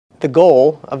The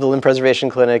goal of the Limb Preservation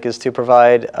Clinic is to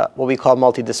provide what we call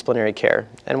multidisciplinary care.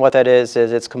 And what that is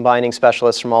it's combining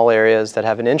specialists from all areas that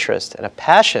have an interest and a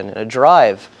passion and a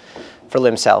drive for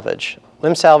limb salvage.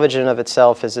 Limb salvage in and of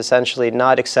itself is essentially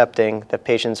not accepting that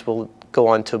patients will go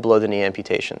on to a below-the-knee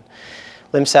amputation.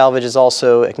 Limb salvage is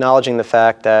also acknowledging the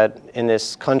fact that in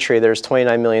this country there's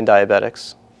 29 million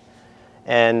diabetics,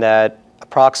 and that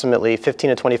approximately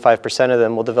 15 to 25% of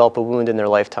them will develop a wound in their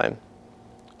lifetime.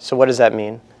 So what does that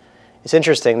mean? It's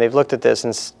interesting, they've looked at this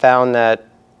and found that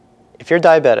if you're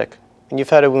diabetic and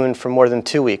you've had a wound for more than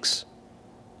 2 weeks,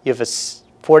 you have a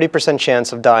 40%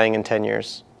 chance of dying in 10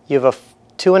 years. You have a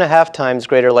 2.5 times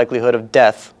greater likelihood of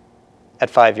death at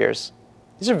 5 years.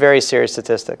 These are very serious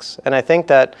statistics. And I think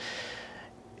that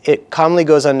it commonly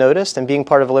goes unnoticed, and being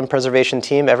part of a limb preservation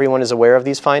team, everyone is aware of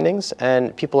these findings,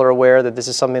 and people are aware that this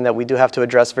is something that we do have to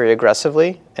address very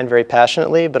aggressively and very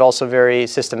passionately, but also very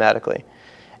systematically.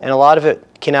 And a lot of it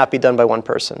cannot be done by one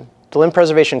person. The Limb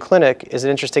Preservation Clinic is an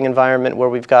interesting environment where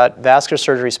we've got vascular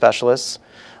surgery specialists,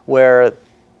 where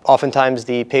oftentimes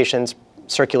the patient's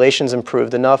circulation is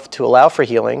improved enough to allow for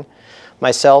healing.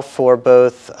 Myself for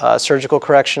both surgical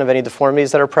correction of any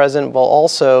deformities that are present, while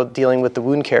also dealing with the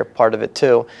wound care part of it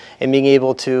too, and being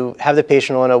able to have the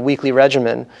patient on a weekly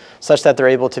regimen such that they're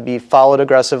able to be followed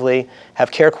aggressively, have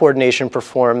care coordination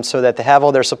performed so that they have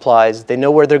all their supplies, they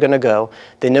know where they're going to go,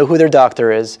 they know who their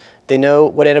doctor is, they know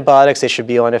what antibiotics they should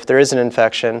be on if there is an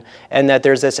infection, and that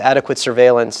there's this adequate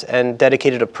surveillance and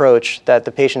dedicated approach that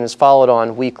the patient is followed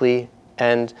on weekly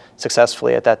and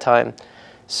successfully at that time.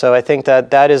 So I think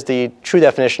that that is the true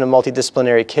definition of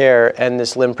multidisciplinary care and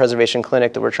this limb preservation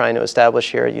clinic that we're trying to establish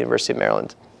here at University of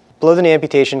Maryland. Below-the-knee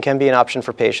amputation can be an option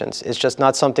for patients. It's just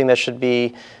not something that should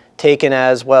be taken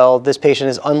as, well, this patient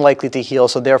is unlikely to heal,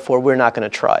 so therefore we're not going to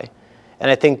try. And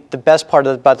I think the best part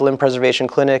about the limb preservation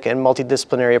clinic and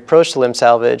multidisciplinary approach to limb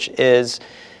salvage is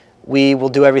we will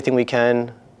do everything we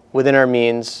can within our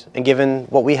means and given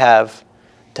what we have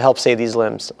to help save these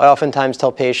limbs. I oftentimes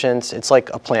tell patients it's like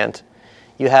a plant.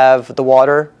 You have the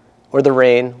water or the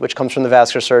rain, which comes from the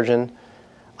vascular surgeon.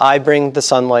 I bring the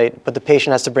sunlight, but the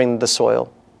patient has to bring the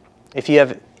soil. If you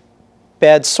have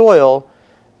bad soil,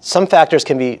 some factors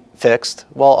can be fixed,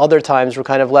 while other times we're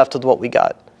kind of left with what we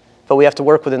got. But we have to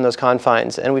work within those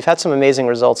confines, and we've had some amazing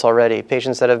results already.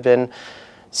 Patients that have been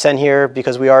sent here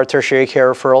because we are a tertiary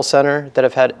care referral center that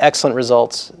have had excellent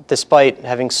results despite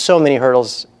having so many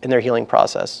hurdles in their healing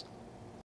process.